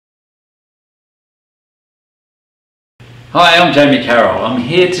Hi, I'm Jamie Carroll. I'm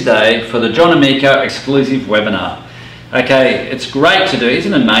here today for the John Amico exclusive webinar. Okay, it's great to do.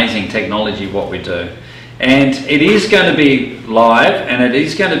 Isn't it amazing technology what we do? And it is going to be live and it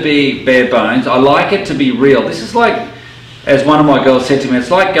is going to be bare bones. I like it to be real. This is like, as one of my girls said to me,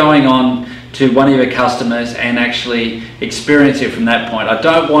 it's like going on to one of your customers and actually experience it from that point. I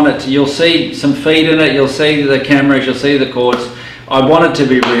don't want it to, you'll see some feed in it, you'll see the cameras, you'll see the cords. I want it to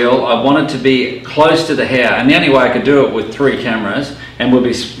be real. I want it to be close to the hair, and the only way I could do it with 3 cameras, and we'll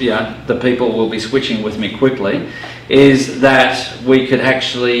be, the people will be switching with me quickly, is that we could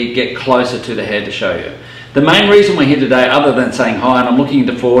actually get closer to the hair to show you. The main reason we're here today, other than saying hi, and I'm looking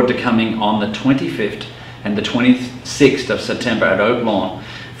forward to coming on the 25th and the 26th of September at Oak Lawn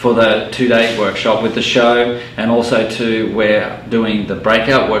for the 2-day workshop with the show, and also we're doing the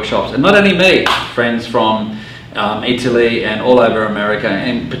breakout workshops, and not only me, friends from Italy and all over America,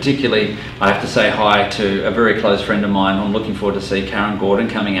 and particularly I have to say hi to a very close friend of mine. I'm looking forward to see Karen Gordon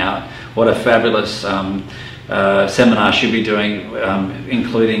coming out. What a fabulous seminar she'll be doing,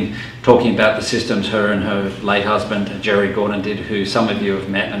 including talking about the systems her and her late husband Jerry Gordon did, who some of you have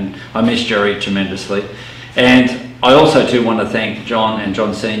met, and I miss Jerry tremendously. And I also too want to thank John and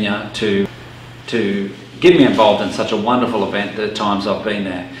John Senior to get me involved in such a wonderful event the times I've been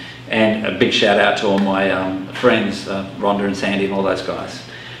there. And a big shout out to all my friends, Rhonda and Sandy and all those guys.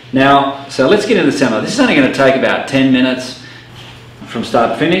 Now, so let's get into the seminar. This is only going to take about 10 minutes from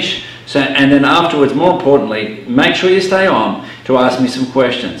start to finish. So, and then afterwards, more importantly, make sure you stay on to ask me some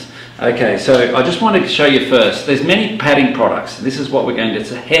questions. Okay, so I just wanted to show you first, there's many padding products. This is what we're going to do.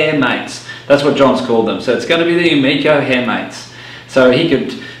 It's hair mates. That's what John's called them. So it's going to be the Amico hair mates. So he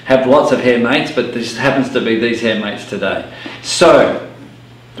could have lots of hair mates, but this happens to be these hair mates today. So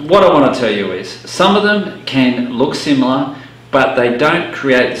what I want to tell you is, some of them can look similar, but they don't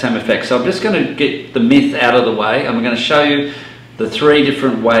create the same effect. So I'm just going to get the myth out of the way. I'm going to show you the 3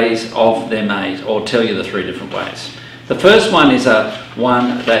 different ways of they're made, or tell you the 3 different ways. The first one is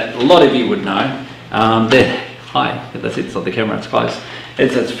one that a lot of you would know. Hi, that's it, it's on the camera, it's close.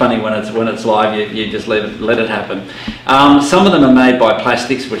 It's funny when it's live, you just let it happen. Some of them are made by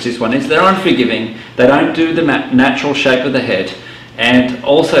plastics, which this one is. They're unforgiving, they don't do the natural shape of the head. And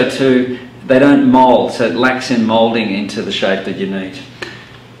also too, they don't mould, so it lacks in moulding into the shape that you need.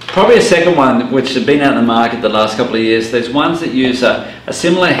 Probably a second one, which has been out in the market the last couple of years, there's ones that use a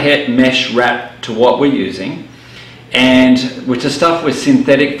similar mesh wrap to what we're using, and which is stuffed with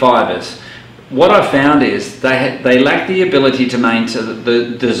synthetic fibres. What I found is they lack the ability to maintain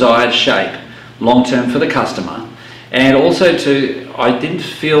the desired shape long term for the customer. And also I didn't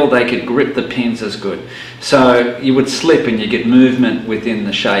feel they could grip the pins as good. So you would slip and you get movement within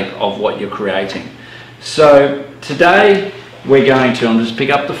the shape of what you're creating. So today we're going to, I'll just pick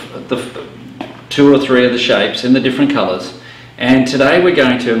up the 2 or 3 of the shapes in the different colours. And today we're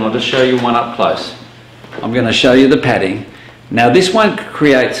going to, and I'll just show you one up close. I'm going to show you the padding. Now this one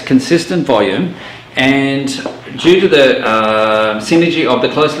creates consistent volume, and due to the synergy of the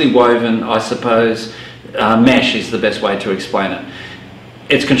closely woven, I suppose, mesh is the best way to explain it.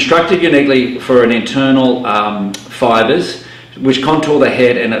 It's constructed uniquely for an internal fibres which contour the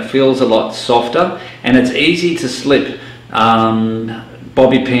head, and it feels a lot softer, and it's easy to slip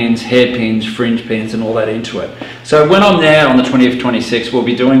bobby pins, hair pins, fringe pins and all that into it. So when I'm there on the 20th, 26th, we'll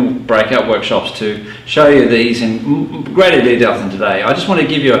be doing breakout workshops to show you these in greater detail than today. I just want to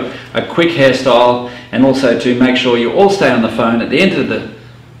give you a quick hairstyle, and also to make sure you all stay on the phone at the end of the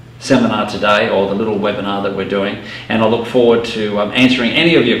seminar today, or the little webinar that we're doing, and I look forward to answering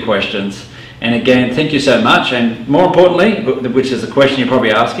any of your questions. And again, thank you so much. And more importantly, which is the question you're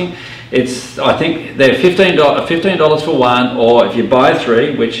probably asking, I think they're $15 for one, or if you buy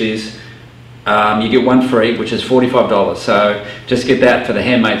 3, which is you get 1 free, which is $45. So just get that for the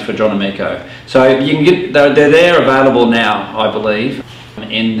hair mates for John Amico. So you can get, they're there available now, I believe,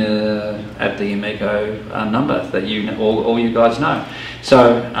 at the Amico number that all you guys know.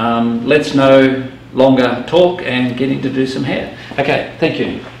 So let's no longer talk and get in to do some hair. Okay, thank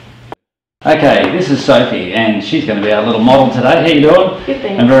you. Okay, this is Sophie, and she's going to be our little model today. How you doing? Good,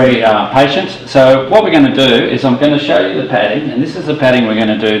 thanks. And very patient. So what we're going to do is I'm going to show you the padding, and this is the padding we're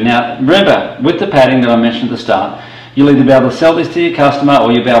going to do. Now remember, with the padding that I mentioned at the start, you'll either be able to sell this to your customer,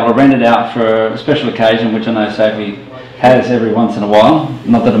 or you'll be able to rent it out for a special occasion, which I know Sophie has every once in a while.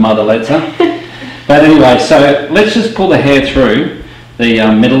 Not that her mother lets her. But anyway, so let's just pull the hair through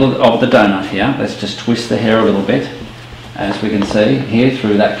the middle of the donut here. Let's just twist the hair a little bit, as we can see here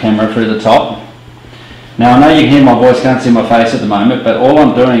through that camera through the top. Now I know you can hear my voice, can't see my face at the moment, but all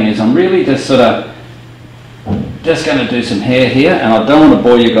I'm doing is I'm really just sort of just going to do some hair here, and I don't want to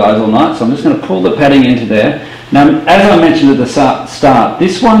bore you guys all night, so I'm just going to pull the padding into there. Now, as I mentioned at the start,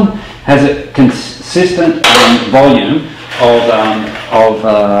 this one has a consistent volume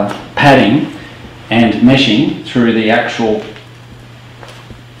of padding and meshing through the actual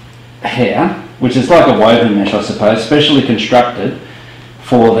hair, which is like a woven mesh, I suppose, specially constructed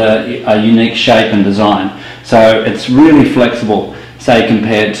for a unique shape and design. So it's really flexible, say,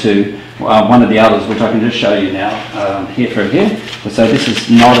 compared to one of the others, which I can just show you now, here through here. So this is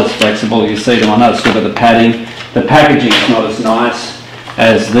not as flexible. You see them, I know it's still got the padding. The packaging is not as nice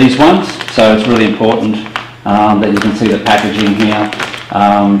as these ones, so it's really important that you can see the packaging here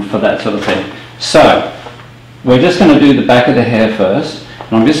for that sort of thing. So we're just going to do the back of the hair first,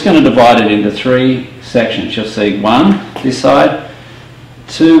 and I'm just going to divide it into 3 sections. You'll see 1 this side,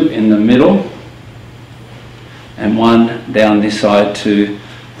 2 in the middle, and 1 down this side to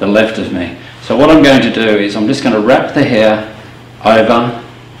the left of me. So what I'm going to do is I'm just going to wrap the hair over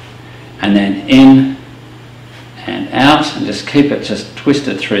and then in and out, and just keep it just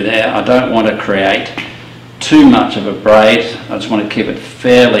twisted through there. I don't want to create too much of a braid. I just want to keep it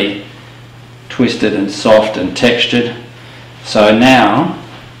fairly twisted and soft and textured. So now,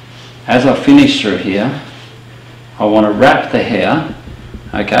 as I finish through here, I want to wrap the hair,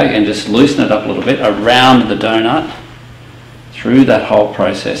 okay, and just loosen it up a little bit around the donut through that whole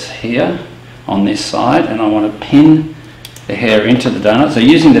process here on this side, and I want to pin the hair into the donut. So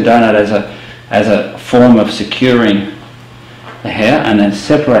using the donut as a form of securing the hair, and then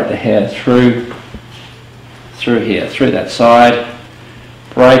separate the hair through here, through that side,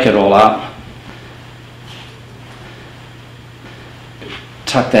 break it all up,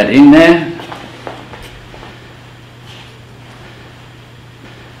 tuck that in there.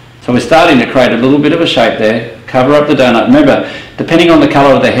 So we're starting to create a little bit of a shape there, cover up the donut. Remember, depending on the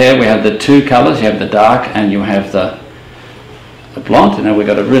colour of the hair, we have the 2 colours, you have the dark and you have the blonde, and then we've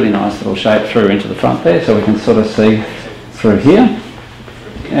got a really nice little shape through into the front there, so we can sort of see through here.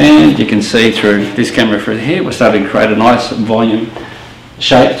 And you can see through this camera through here, we're starting to create a nice volume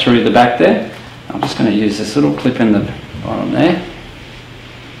shape through the back there. I'm just going to use this little clip in the bottom there.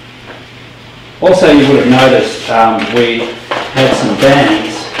 Also, you would have noticed we had some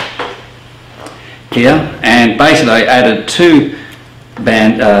bands here, and basically I added 2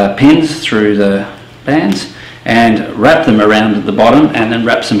 pins through the bands and wrap them around the bottom, and then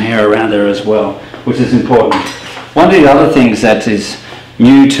wrap some hair around there as well, which is important. One of the other things that is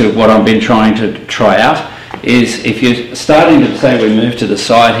new to what I've been trying to try out is, if you're starting to, say we move to the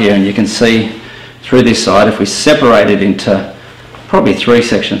side here, and you can see through this side, if we separate it into probably 3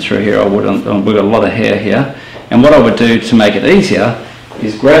 sections through here, we've got a lot of hair here, and what I would do to make it easier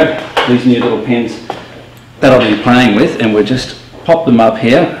is grab these new little pins that I've been playing with, and we'll just pop them up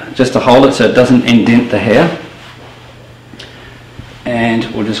here just to hold it so it doesn't indent the hair. And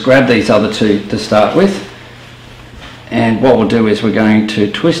we'll just grab these other 2 to start with, and what we'll do is we're going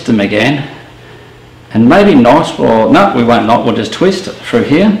to twist them again, and maybe knot, or no, we won't knot, we'll just twist through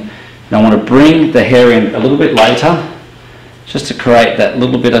here. And I want to bring the hair in a little bit later, just to create that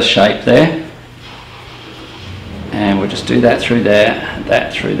little bit of shape there, and we'll just do that through there,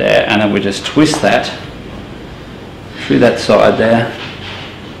 and then we just twist that through that side there.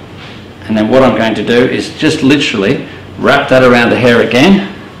 And then what I'm going to do is just literally wrap that around the hair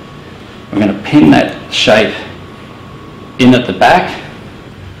again. We're going to pin that shape in at the back,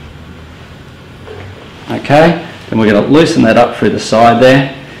 okay, then we're going to loosen that up through the side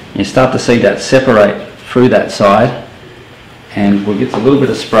there. You start to see that separate through that side, and we'll get a little bit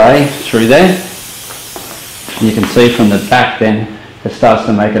of spray through there, and you can see from the back then it starts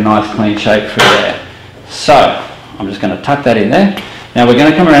to make a nice clean shape through there. So I'm just going to tuck that in there. Now we're going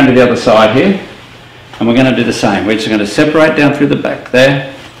to come around to the other side here, and we're going to do the same. We're just going to separate down through the back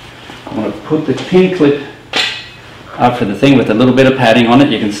there. I'm going to put the pin clip up for the thing with a little bit of padding on it.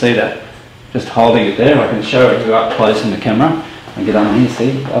 You can see that just holding it there. I can show it you up close in the camera. And get on here,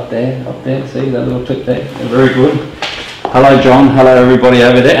 see, up there, see that little clip there. They're very good. Hello John, hello everybody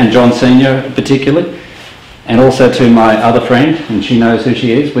over there, and John Senior particularly. And also to my other friend, and she knows who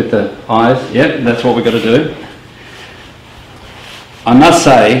she is with the eyes. Yep, that's what we've got to do. I must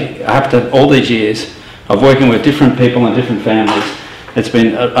say, after all these years of working with different people and different families, it's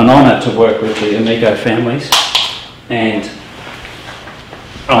been an honour to work with the Amico families. And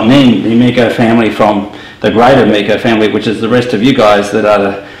I mean the Amico family from the greater Amico family, which is the rest of you guys that are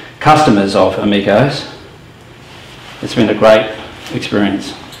the customers of Amicos. It's been a great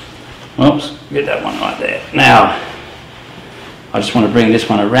experience. Oops, get that one right there. Now, I just want to bring this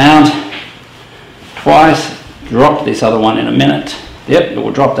one around twice, drop this other one in a minute. Yep,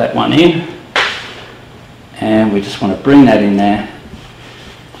 we'll drop that one in, and and we just want to bring that in there,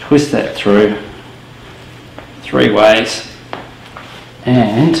 twist that through 3 ways,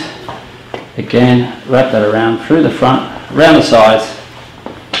 and again wrap that around through the front, around the sides,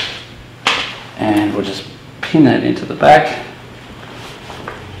 and we'll just pin that into the back,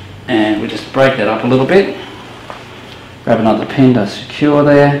 and we just break that up a little bit, grab another pin to secure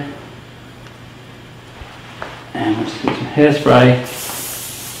there, and we'll just use some hairspray.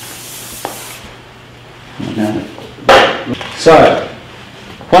 So,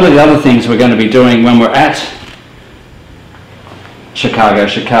 one of the other things we're going to be doing when we're at Chicago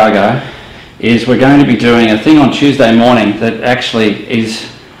is we're going to be doing a thing on Tuesday morning that actually is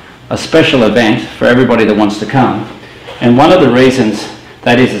a special event for everybody that wants to come. And one of the reasons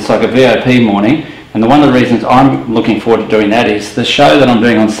that is, it's like a VIP morning, and one of the reasons I'm looking forward to doing that is the show that I'm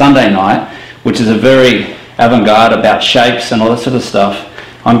doing on Sunday night, which is a very avant-garde about shapes and all that sort of stuff.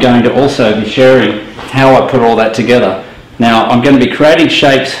 I'm going to also be sharing how I put all that together. Now, I'm going to be creating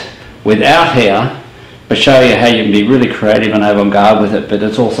shapes without hair, but show you how you can be really creative and avant-garde with it, but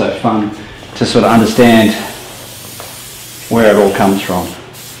it's also fun to sort of understand where it all comes from.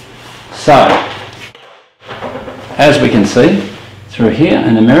 So, as we can see through here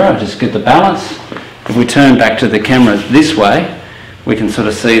in the mirror, just get the balance. If we turn back to the camera this way, we can sort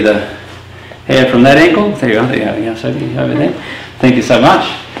of see the hair from that angle. There you are, there you go, Sophie, over there. Thank you so much.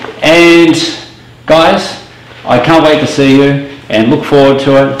 And guys, I can't wait to see you and look forward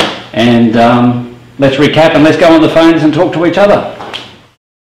to it. And let's recap and let's go on the phones and talk to each other.